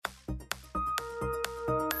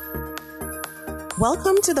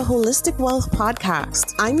Welcome to the Holistic Wealth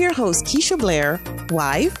Podcast. I'm your host, Keisha Blair,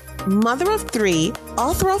 wife, mother of 3,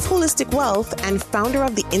 author of Holistic Wealth, and founder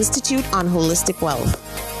of the Institute on Holistic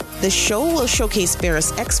Wealth. The show will showcase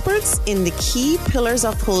various experts in the key pillars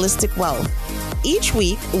of holistic wealth. Each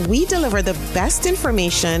week, we deliver the best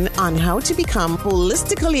information on how to become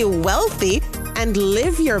holistically wealthy and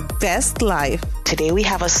live your best life. Today, we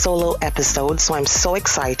have a solo episode, so I'm so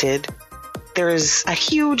excited. There's a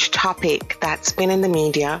huge topic that's been in the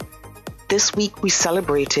media. This week, we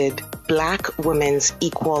celebrated Black Women's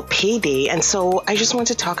Equal Pay Day, and so I just want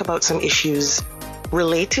to talk about some issues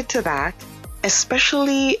related to that,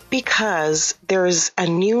 especially because there's a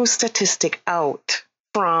new statistic out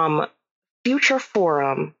from Future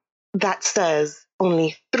Forum that says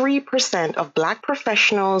only 3% of Black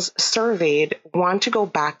professionals surveyed want to go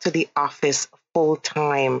back to the office full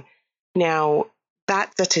time. Now,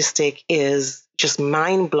 that statistic is just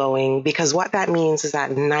mind-blowing because what that means is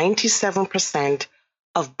that 97%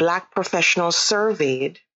 of Black professionals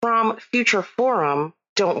surveyed from Future Forum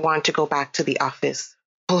don't want to go back to the office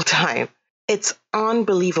full time. It's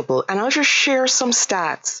unbelievable. And I'll just share some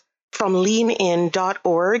stats from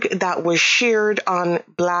leanin.org that was shared on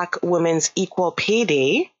Black Women's Equal Pay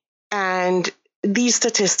Day. And these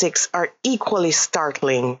statistics are equally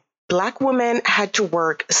startling. Black women had to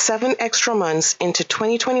work 7 extra months into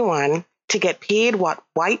 2021 to get paid what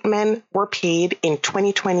white men were paid in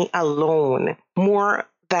 2020 alone. More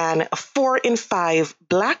than 4 in 5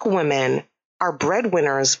 Black women are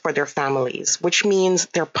breadwinners for their families, which means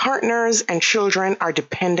their partners and children are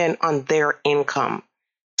dependent on their income.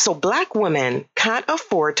 So Black women can't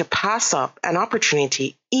afford to pass up an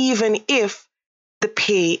opportunity even if the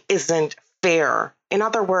pay isn't fair. In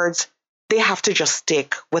other words, they have to just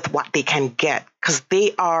stick with what they can get because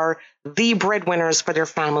they are the breadwinners for their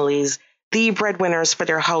families, the breadwinners for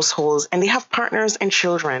their households, and they have partners and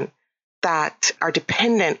children that are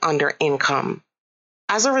dependent on their income.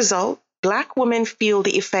 As a result, Black women feel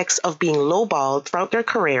the effects of being lowballed throughout their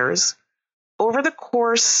careers. Over the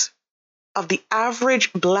course of the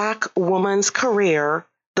average Black woman's career,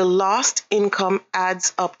 the lost income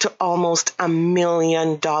adds up to almost $1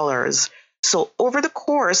 million. So over the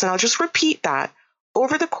course, and I'll just repeat that,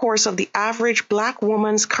 over the course of the average Black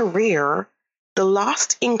woman's career, the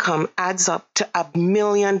lost income adds up to $1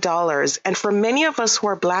 million. And for many of us who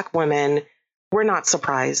are Black women, we're not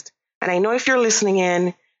surprised. And I know if you're listening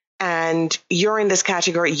in and you're in this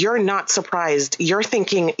category, you're not surprised. You're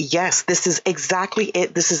thinking, yes, this is exactly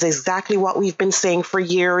it. This is exactly what we've been saying for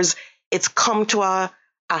years. It's come to a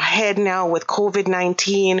head now with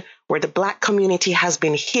COVID-19, where the Black community has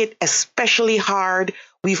been hit especially hard.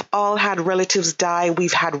 We've all had relatives die.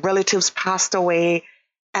 We've had relatives passed away.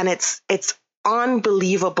 And it's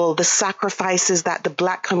unbelievable the sacrifices that the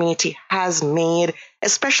Black community has made,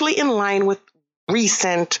 especially in line with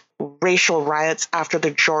recent racial riots after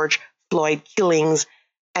the George Floyd killings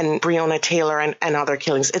and Breonna Taylor and other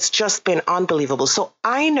killings. It's just been unbelievable. So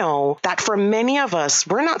I know that for many of us,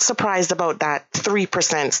 we're not surprised about that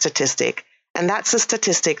 3% statistic. And that's a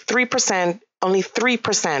statistic. 3%, only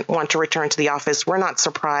 3% want to return to the office. We're not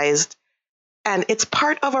surprised. And it's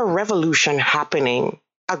part of a revolution happening,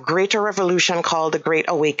 a greater revolution called the Great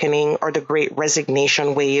Awakening or the Great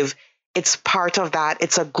Resignation Wave. It's part of that.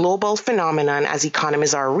 It's a global phenomenon as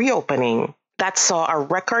economies are reopening that saw a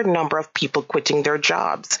record number of people quitting their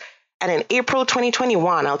jobs. And in April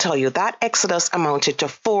 2021, I'll tell you, that exodus amounted to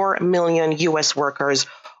 4 million U.S. workers,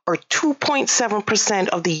 or 2.7%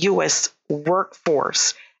 of the U.S.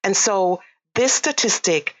 workforce. And so this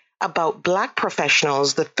statistic about Black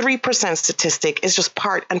professionals, the 3% statistic, is just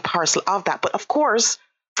part and parcel of that. But of course,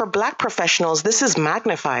 for Black professionals, this is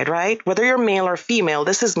magnified, right? Whether you're male or female,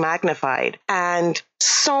 this is magnified. And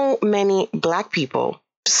so many Black people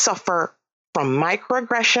suffer from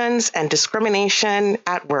microaggressions and discrimination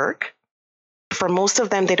at work. For most of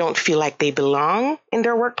them, they don't feel like they belong in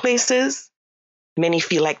their workplaces. Many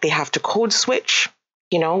feel like they have to code switch,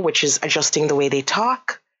 which is adjusting the way they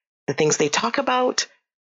talk, the things they talk about,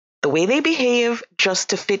 the way they behave just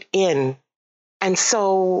to fit in. And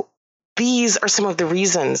so these are some of the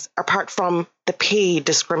reasons, apart from the pay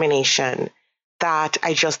discrimination that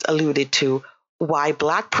I just alluded to, why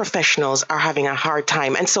Black professionals are having a hard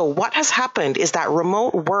time. And so what has happened is that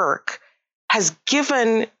remote work has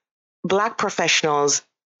given Black professionals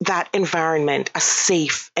that environment, a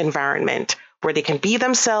safe environment where they can be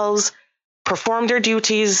themselves, perform their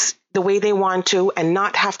duties the way they want to, and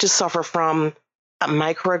not have to suffer from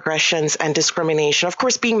microaggressions and discrimination. Of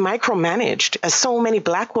course, being micromanaged, as so many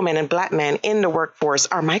Black women and Black men in the workforce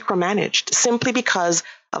are micromanaged simply because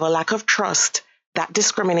of a lack of trust that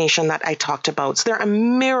discrimination that I talked about. So there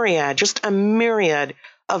are just a myriad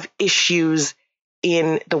of issues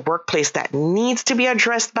in the workplace that needs to be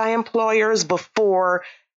addressed by employers before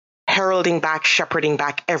shepherding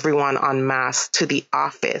back everyone en masse to the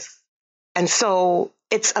office. And so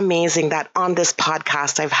it's amazing that on this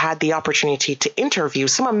podcast, I've had the opportunity to interview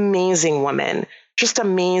some amazing women, just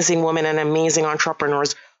amazing women and amazing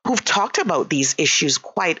entrepreneurs who've talked about these issues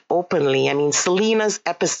quite openly. I mean, Selena's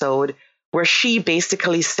episode where she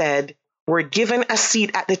basically said, we're given a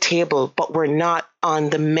seat at the table, but we're not on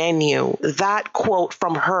the menu. That quote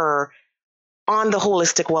from her on the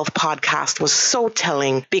Holistic Wealth podcast was so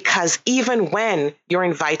telling, because even when you're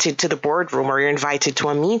invited to the boardroom or you're invited to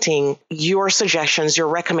a meeting, your suggestions, your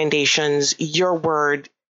recommendations, your word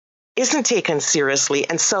isn't taken seriously.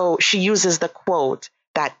 And so she uses the quote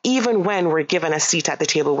that even when we're given a seat at the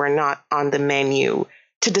table, we're not on the menu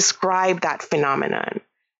to describe that phenomenon.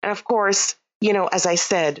 And of course, as I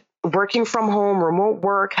said, working from home, remote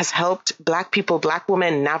work has helped Black people, Black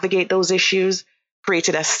women navigate those issues,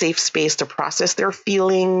 created a safe space to process their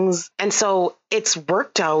feelings. And so it's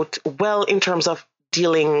worked out well in terms of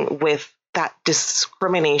dealing with that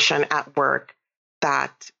discrimination at work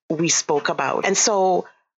that we spoke about. And so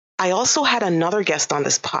I also had another guest on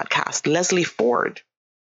this podcast, Leslie Ford.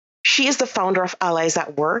 She is the founder of Allies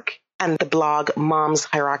at Work and the blog Mom's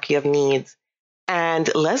Hierarchy of Needs.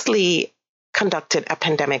 And Leslie conducted a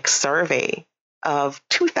pandemic survey of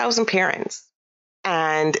 2,000 parents.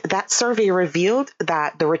 And that survey revealed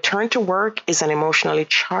that the return to work is an emotionally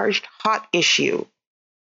charged, hot issue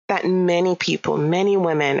that many people, many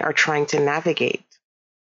women are trying to navigate.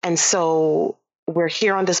 And so we're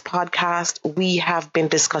here on this podcast. We have been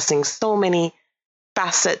discussing so many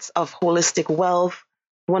facets of holistic wealth.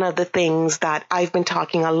 One of the things that I've been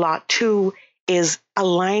talking a lot to is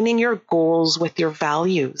aligning your goals with your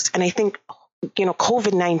values. And I think,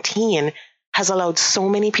 COVID-19 has allowed so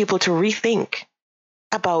many people to rethink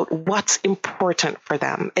about what's important for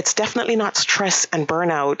them. It's definitely not stress and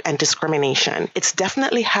burnout and discrimination. It's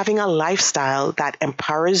definitely having a lifestyle that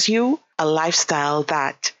empowers you, a lifestyle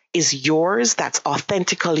that is yours, that's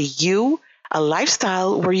authentically you, a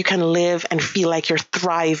lifestyle where you can live and feel like you're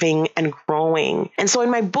thriving and growing. And so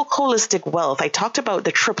in my book, Holistic Wealth, I talked about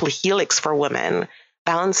the triple helix for women,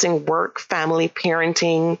 balancing work, family,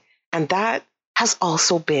 parenting, and that has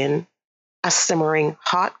also been a simmering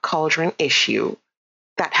hot cauldron issue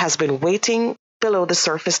that has been waiting below the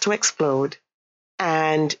surface to explode.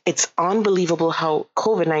 And it's unbelievable how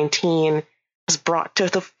COVID-19 has brought to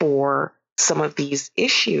the fore some of these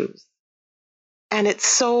issues. And it's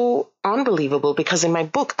so unbelievable because in my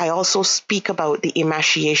book, I also speak about the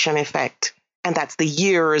emaciation effect. And that's the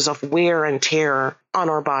years of wear and tear on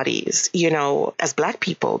our bodies, as Black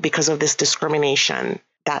people because of this discrimination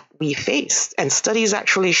that we face. And studies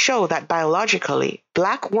actually show that biologically,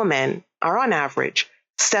 Black women are on average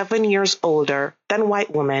 7 years older than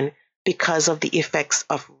white women because of the effects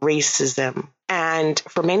of racism. And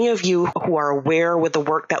for many of you who are aware with the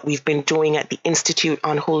work that we've been doing at the Institute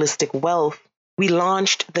on Holistic Wealth, we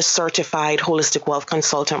launched the Certified Holistic Wealth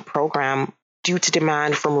Consultant Program due to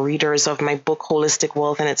demand from readers of my book, Holistic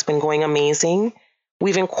Wealth, and it's been going amazing.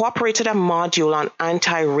 We've incorporated a module on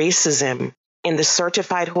anti-racism in the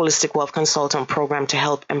Certified Holistic Wealth Consultant Program to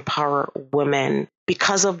help empower women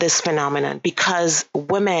because of this phenomenon, because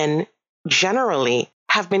women generally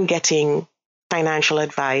have been getting financial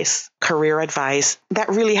advice, career advice that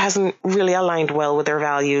really hasn't really aligned well with their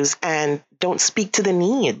values and don't speak to the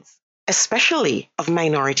needs, especially of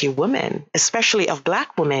minority women, especially of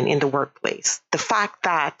Black women in the workplace. The fact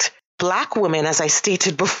that Black women, as I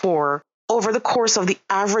stated before, over the course of the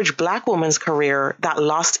average Black woman's career, that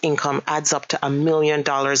lost income adds up to $1 million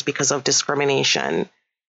because of discrimination.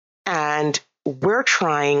 And we're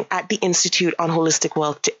trying at the Institute on Holistic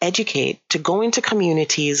Wealth to educate, to go into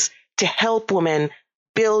communities, to help women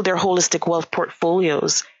build their holistic wealth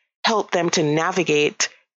portfolios, help them to navigate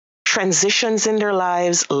transitions in their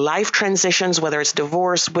lives, life transitions, whether it's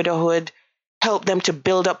divorce, widowhood, help them to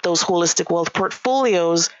build up those holistic wealth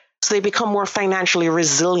portfolios so they become more financially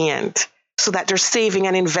resilient, so that they're saving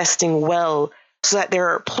and investing well, so that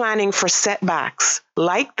they're planning for setbacks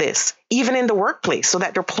like this, even in the workplace, so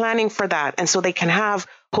that they're planning for that. And so they can have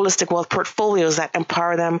holistic wealth portfolios that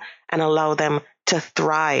empower them and allow them to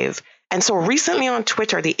thrive. And so recently on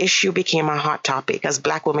Twitter, the issue became a hot topic as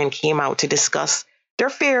Black women came out to discuss their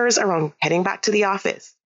fears around heading back to the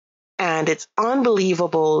office. And it's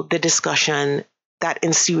unbelievable the discussion that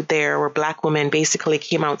ensued there, where Black women basically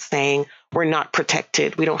came out saying, we're not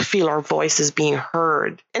protected. We don't feel our voice is being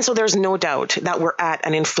heard. And so there's no doubt that we're at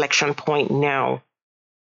an inflection point now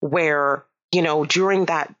where during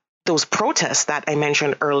those protests that I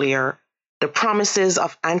mentioned earlier, the promises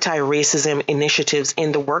of anti-racism initiatives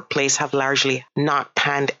in the workplace have largely not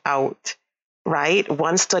panned out, right?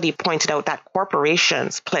 One study pointed out that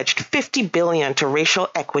corporations pledged $50 billion to racial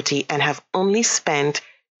equity and have only spent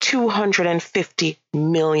 $250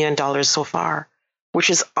 million so far, which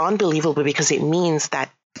is unbelievable because it means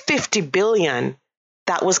that $50 billion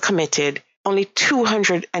that was committed, only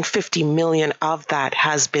 $250 million of that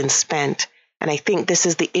has been spent. And I think this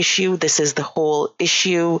is the issue. This is the whole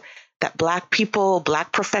issue that Black people,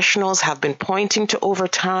 Black professionals have been pointing to over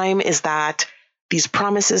time, is that these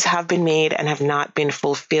promises have been made and have not been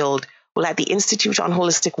fulfilled. Well, at the Institute on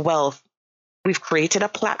Holistic Wealth, we've created a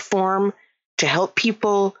platform to help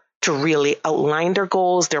people to really outline their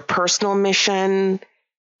goals, their personal mission,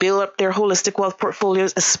 build up their holistic wealth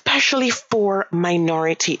portfolios, especially for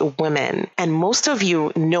minority women. And most of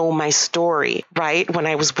you know my story, right? When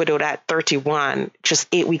I was widowed at 31, just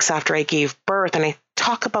 8 weeks after I gave birth. And I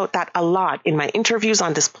talk about that a lot in my interviews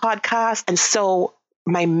on this podcast. And so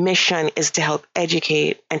my mission is to help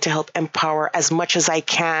educate and to help empower as much as I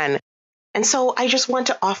can. And so I just want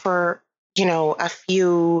to offer, a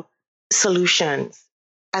few solutions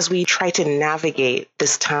as we try to navigate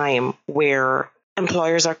this time where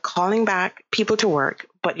employers are calling back people to work,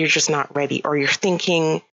 but you're just not ready, or you're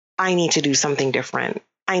thinking, I need to do something different.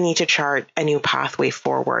 I need to chart a new pathway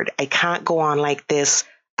forward. I can't go on like this.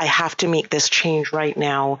 I have to make this change right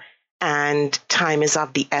now, and time is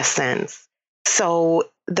of the essence. So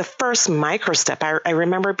the first micro step, I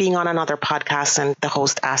remember being on another podcast and the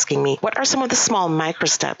host asking me, what are some of the small micro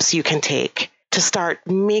steps you can take to start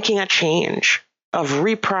making a change of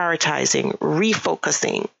reprioritizing,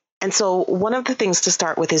 refocusing? And so one of the things to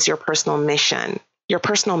start with is your personal mission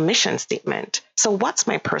statement. So what's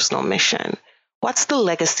my personal mission? What's the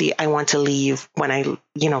legacy I want to leave when I,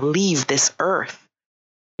 leave this earth?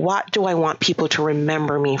 What do I want people to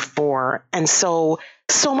remember me for? And so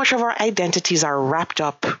much of our identities are wrapped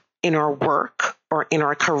up in our work or in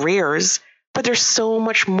our careers, but there's so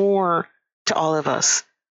much more to all of us.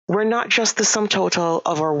 We're not just the sum total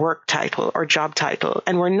of our work title or job title,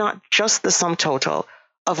 and we're not just the sum total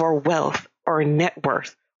of our wealth or net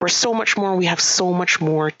worth. We're so much more. We have so much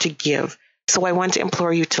more to give. So I want to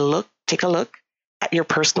implore you to take a look at your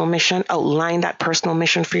personal mission, outline that personal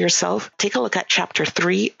mission for yourself. Take a look at chapter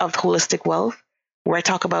 3 of Holistic Wealth, where I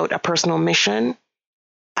talk about a personal mission.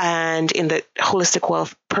 And in the Holistic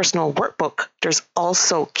Wealth personal workbook, there's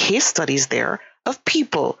also case studies there of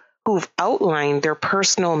people who've outlined their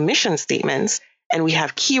personal mission statements. And we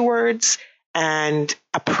have keywords and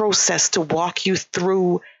a process to walk you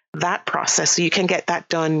through that process so you can get that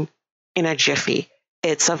done in a jiffy.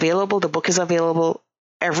 It's available. The book is available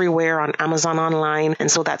everywhere on Amazon online.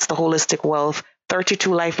 And so that's the Holistic Wealth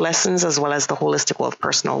 32 Life Lessons, as well as the Holistic Wealth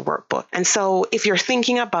Personal Workbook. And so if you're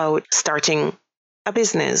thinking about starting a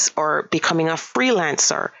business or becoming a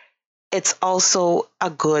freelancer, it's also a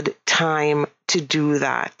good time to do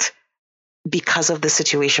that because of the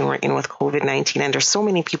situation we're in with COVID-19. And there's so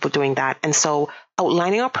many people doing that. And so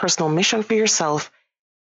outlining a personal mission for yourself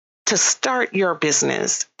to start your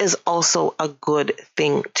business is also a good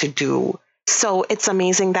thing to do. So it's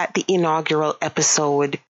amazing that the inaugural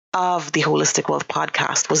episode of the Holistic Wealth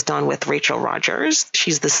podcast was done with Rachel Rogers.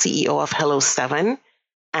 She's the CEO of Hello 7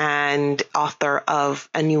 and author of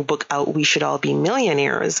a new book out, We Should All Be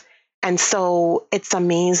Millionaires. And so it's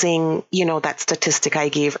amazing, that statistic I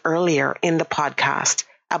gave earlier in the podcast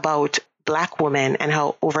about Black women and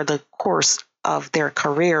how over the course of their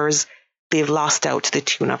careers, they've lost out to the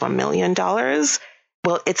tune of $1 million.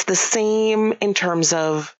 Well, it's the same in terms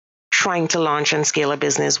of trying to launch and scale a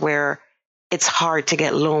business where it's hard to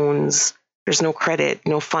get loans. There's no credit,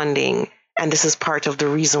 no funding. And this is part of the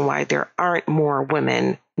reason why there aren't more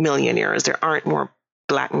women millionaires. There aren't more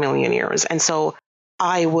Black millionaires. And so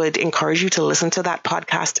I would encourage you to listen to that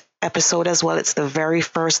podcast episode as well. It's the very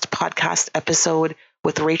first podcast episode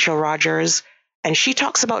with Rachel Rogers. And she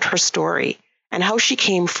talks about her story and how she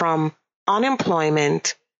came from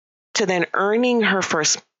unemployment to then earning her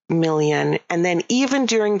first million. And then even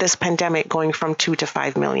during this pandemic, going from 2 to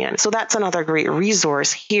 5 million. So that's another great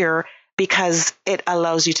resource here because it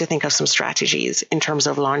allows you to think of some strategies in terms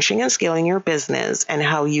of launching and scaling your business and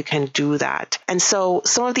how you can do that. And so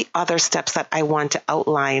some of the other steps that I want to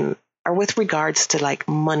outline are with regards to like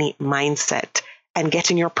money mindset and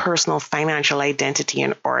getting your personal financial identity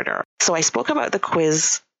in order. So I spoke about the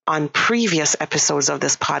quiz on previous episodes of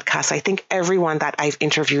this podcast. I think everyone that I've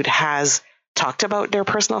interviewed has talked about their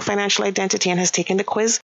personal financial identity and has taken the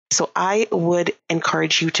quiz. So I would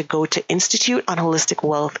encourage you to go to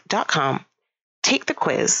instituteonholisticwealth.com, take the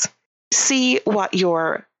quiz, see what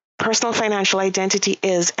your personal financial identity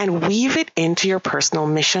is and weave it into your personal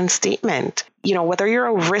mission statement. Whether you're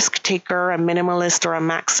a risk taker, a minimalist, or a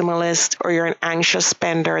maximalist, or you're an anxious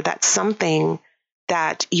spender, that's something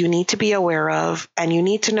that you need to be aware of, and you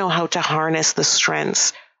need to know how to harness the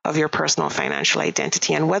strengths of your personal financial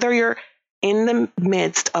identity. And whether you're in the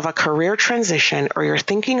midst of a career transition or you're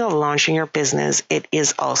thinking of launching your business, it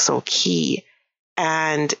is also key.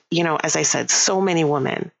 And, as I said, so many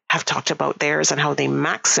women have talked about theirs and how they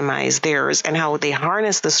maximize theirs and how they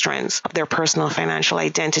harness the strengths of their personal financial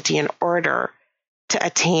identity in order to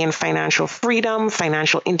attain financial freedom,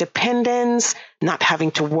 financial independence, not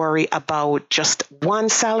having to worry about just one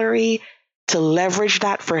salary, to leverage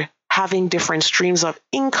that for having different streams of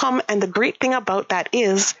income. And the great thing about that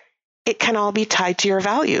is it can all be tied to your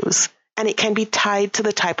values. And it can be tied to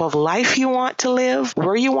the type of life you want to live,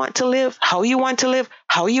 where you want to live, how you want to live,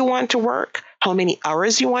 how you want to work, how many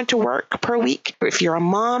hours you want to work per week. Or if you're a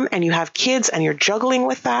mom and you have kids and you're juggling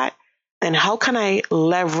with that, then how can I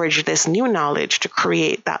leverage this new knowledge to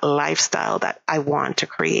create that lifestyle that I want to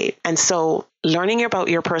create? And so learning about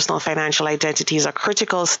your personal financial identity is a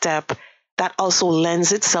critical step that also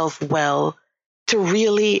lends itself well to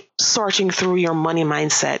really sorting through your money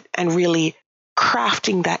mindset and really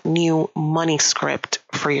crafting that new money script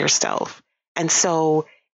for yourself. And so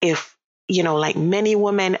if, like many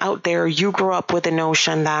women out there, you grew up with the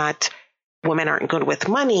notion that women aren't good with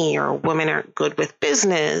money, or women aren't good with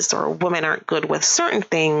business, or women aren't good with certain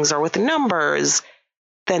things or with numbers,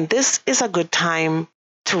 then this is a good time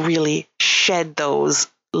to really shed those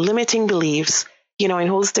limiting beliefs. In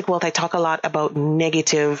Holistic Wealth, I talk a lot about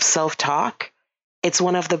negative self-talk. It's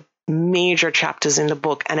one of the major chapters in the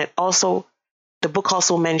book. And the book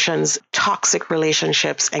also mentions toxic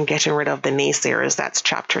relationships and getting rid of the naysayers. That's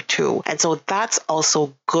chapter 2. And so that's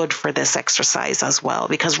also good for this exercise as well,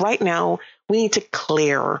 because right now we need to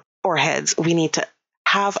clear our heads. We need to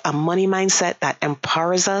have a money mindset that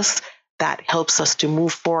empowers us, that helps us to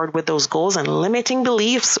move forward with those goals. And limiting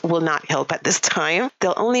beliefs will not help at this time.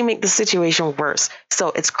 They'll only make the situation worse. So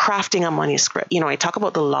it's crafting a money script. I talk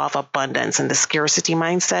about the law of abundance and the scarcity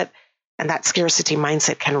mindset. And that scarcity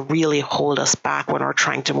mindset can really hold us back when we're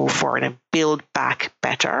trying to move forward and build back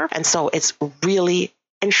better. And so it's really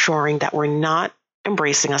ensuring that we're not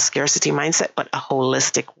embracing a scarcity mindset, but a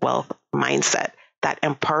holistic wealth mindset that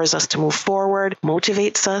empowers us to move forward,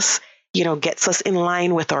 motivates us, gets us in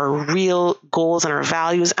line with our real goals and our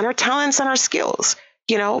values and our talents and our skills,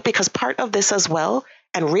 because part of this as well,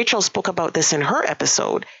 and Rachel spoke about this in her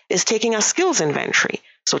episode, is taking a skills inventory.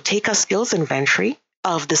 So take a skills inventory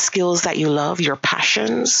of the skills that you love, your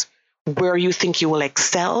passions, where you think you will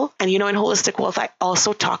excel. And in Holistic Wealth, I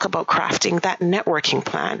also talk about crafting that networking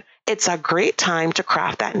plan. It's a great time to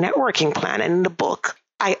craft that networking plan. And in the book,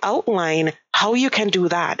 I outline how you can do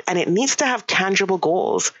that. And it needs to have tangible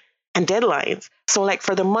goals and deadlines. So like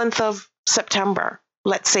for the month of September,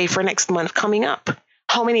 let's say for next month coming up,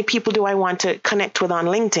 how many people do I want to connect with on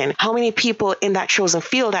LinkedIn? How many people in that chosen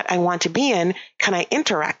field that I want to be in can I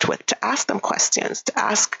interact with to ask them questions, to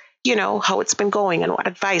ask, how it's been going and what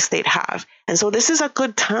advice they'd have? And so this is a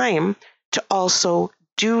good time to also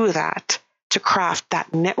do that, to craft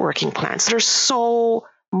that networking plan. So there's so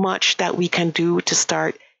much that we can do to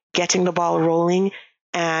start getting the ball rolling.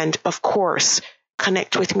 And of course,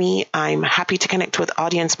 connect with me. I'm happy to connect with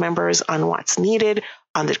audience members on what's needed,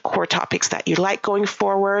 on the core topics that you like going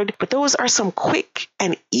forward. But those are some quick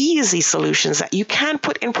and easy solutions that you can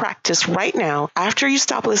put in practice right now. After you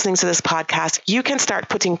stop listening to this podcast, you can start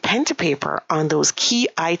putting pen to paper on those key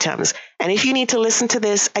items. And if you need to listen to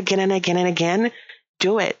this again and again and again,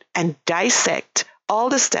 do it and dissect all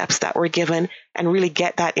the steps that were given and really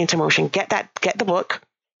get that into motion. Get the book,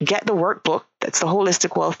 get the workbook. That's the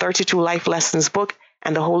Holistic Wealth 32 Life Lessons book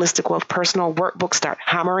and the Holistic Wealth Personal Workbook. Start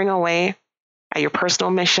hammering away at your personal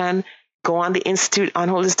mission. Go on the Institute on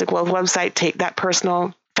Holistic Wealth website, take that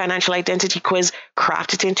personal financial identity quiz,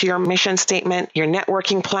 craft it into your mission statement, your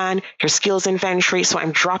networking plan, your skills inventory. So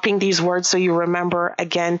I'm dropping these words so you remember,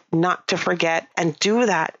 again, not to forget, and do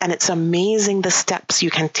that. And it's amazing the steps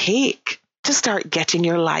you can take to start getting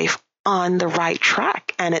your life on the right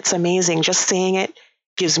track. And it's amazing. Just saying it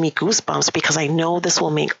gives me goosebumps because I know this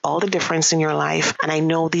will make all the difference in your life. And I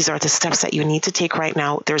know these are the steps that you need to take right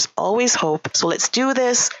now. There's always hope. So let's do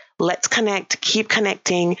this. Let's connect, keep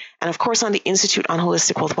connecting. And of course, on the Institute on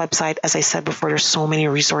Holistic Wealth website, as I said before, there's so many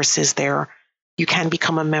resources there. You can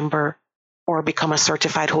become a member or become a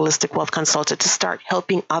certified holistic wealth consultant to start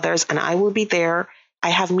helping others. And I will be there I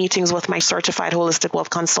have meetings with my certified holistic wealth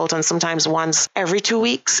consultant sometimes once every 2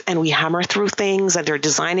 weeks, and we hammer through things, and they're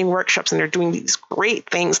designing workshops and they're doing these great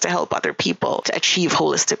things to help other people to achieve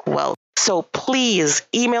holistic wealth. So please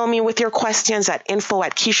email me with your questions at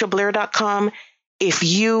info@KeishaBlair.com. If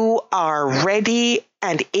you are ready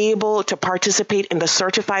and able to participate in the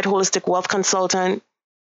certified holistic wealth consultant,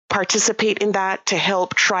 participate in that to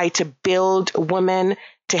help try to build women,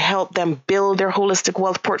 to help them build their holistic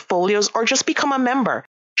wealth portfolios, or just become a member.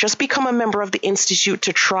 Just become a member of the Institute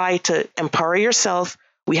to try to empower yourself.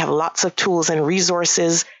 We have lots of tools and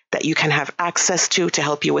resources that you can have access to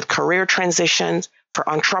help you with career transitions, for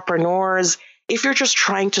entrepreneurs. If you're just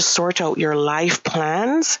trying to sort out your life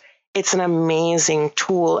plans, it's an amazing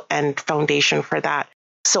tool and foundation for that.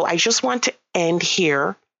 So I just want to end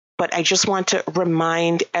here, but I just want to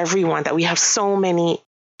remind everyone that we have so many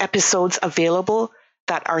episodes available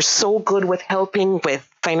that are so good with helping with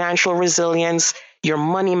financial resilience, your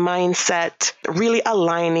money mindset, really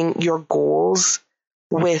aligning your goals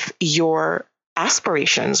with your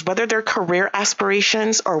aspirations, whether they're career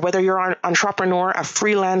aspirations or whether you're an entrepreneur, a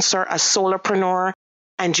freelancer, a solopreneur,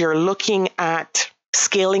 and you're looking at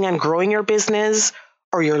scaling and growing your business,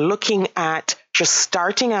 or you're looking at just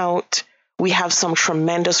starting out. We have some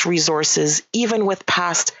tremendous resources, even with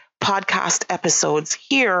past podcast episodes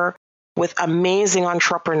here with amazing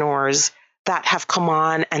entrepreneurs that have come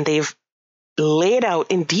on and they've laid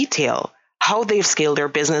out in detail how they've scaled their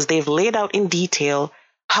business. They've laid out in detail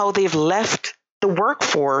how they've left the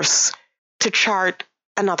workforce to chart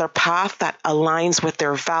another path that aligns with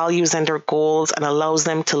their values and their goals and allows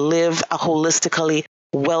them to live a holistically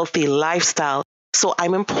wealthy lifestyle. So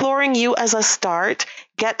I'm imploring you as a start,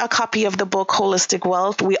 get a copy of the book, Holistic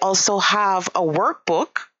Wealth. We also have a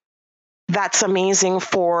workbook that's amazing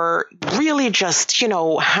for really just,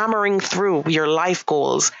 hammering through your life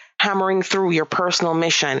goals, hammering through your personal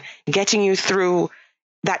mission, getting you through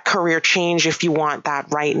that career change if you want that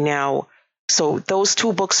right now. So those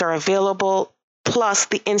 2 books are available, plus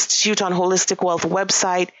the Institute on Holistic Wealth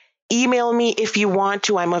website. Email me if you want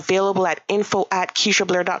to. I'm available at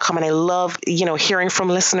info@KeishaBlair.com. And I love, hearing from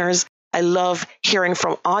listeners. I love hearing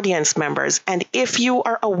from audience members. And if you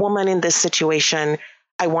are a woman in this situation,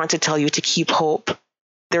 I want to tell you to keep hope.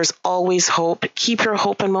 There's always hope. Keep your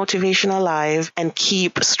hope and motivation alive and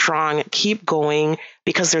keep strong, keep going,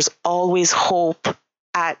 because there's always hope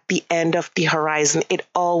at the end of the horizon. It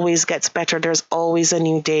always gets better. There's always a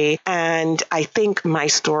new day. And I think my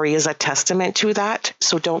story is a testament to that.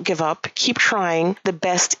 So don't give up. Keep trying. The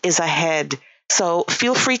best is ahead. So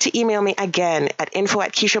feel free to email me again at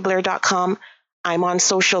info@KeishaBlair.com. I'm on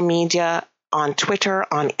social media, on Twitter,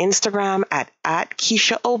 on Instagram at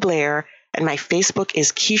Keisha O'Blair. And my Facebook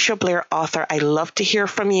is Keisha Blair Author. I love to hear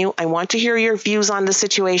from you. I want to hear your views on the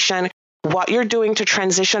situation, what you're doing to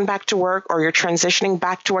transition back to work, or you're transitioning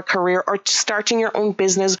back to a career, or starting your own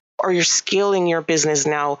business, or you're scaling your business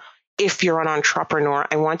now if you're an entrepreneur.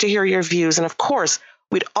 I want to hear your views. And of course,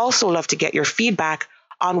 we'd also love to get your feedback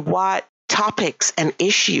on what topics and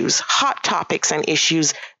issues, hot topics and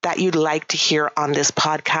issues that you'd like to hear on this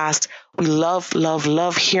podcast. We love, love,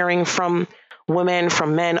 love hearing from women,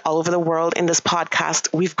 from men all over the world in this podcast.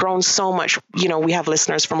 We've grown so much. We have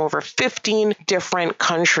listeners from over 15 different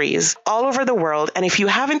countries all over the world. And if you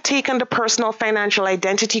haven't taken the Personal Financial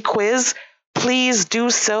Identity Quiz, please do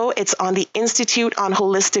so. It's on the Institute on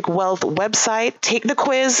Holistic Wealth website. Take the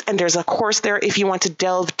quiz, and there's a course there if you want to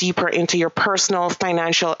delve deeper into your personal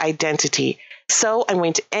financial identity. So I'm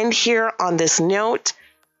going to end here on this note.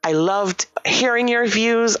 I loved hearing your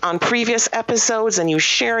views on previous episodes and you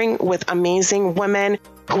sharing with amazing women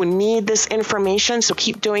who need this information. So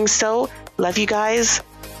keep doing so. Love you guys.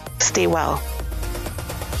 Stay well.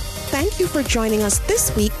 Thank you for joining us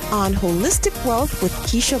this week on Holistic Wealth with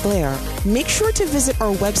Keisha Blair. Make sure to visit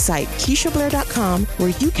our website, KeishaBlair.com, where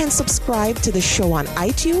you can subscribe to the show on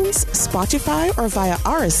iTunes, Spotify, or via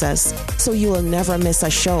RSS, so you will never miss a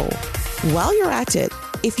show. While you're at it,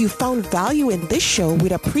 if you found value in this show,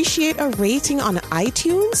 we'd appreciate a rating on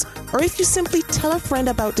iTunes, or if you simply tell a friend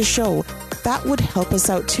about the show, that would help us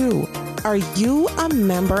out too. Are you a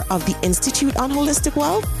member of the Institute on Holistic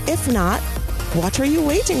Wealth? If not, what are you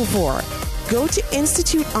waiting for? Go to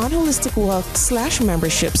Institute on Holistic Wealth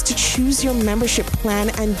 /memberships to choose your membership plan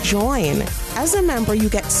and join. As a member, you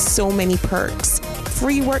get so many perks.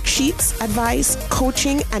 Free worksheets, advice,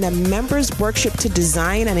 coaching, and a member's workshop to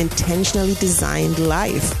design an intentionally designed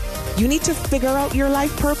life. You need to figure out your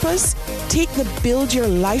life purpose? Take the Build Your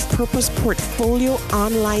Life Purpose Portfolio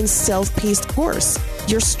online self-paced course.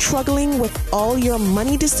 You're struggling with all your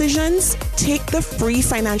money decisions? Take the free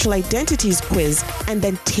Financial Identities quiz and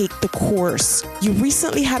then take the course. You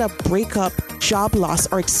recently had a breakup, job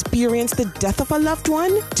loss, or experienced the death of a loved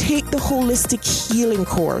one? Take the Holistic Healing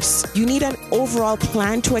course. You need an overall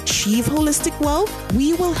plan to achieve holistic wealth?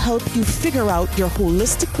 We will help you figure out your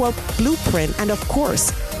holistic wealth blueprint. And of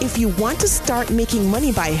course, if you want to start making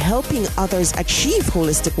money by helping others achieve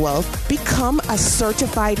holistic wealth, become a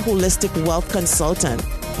certified holistic wealth consultant.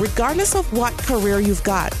 Regardless of what career you've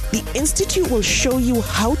got, the Institute will show you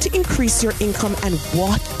how to increase your income and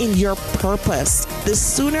walk in your purpose. The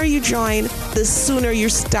sooner you join, the sooner you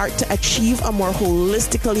start to achieve a more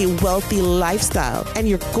holistically wealthy lifestyle. And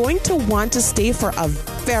you're going to want to stay for a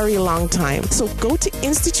very long time. So go to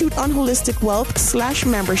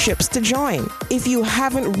instituteonholisticwealth.com/memberships to join. If you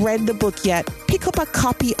haven't read the book yet, pick up a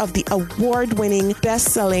copy of the award-winning,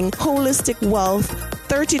 best-selling Holistic Wealth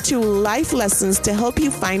 32 Life Lessons to help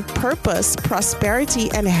you find purpose,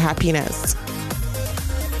 prosperity, and happiness.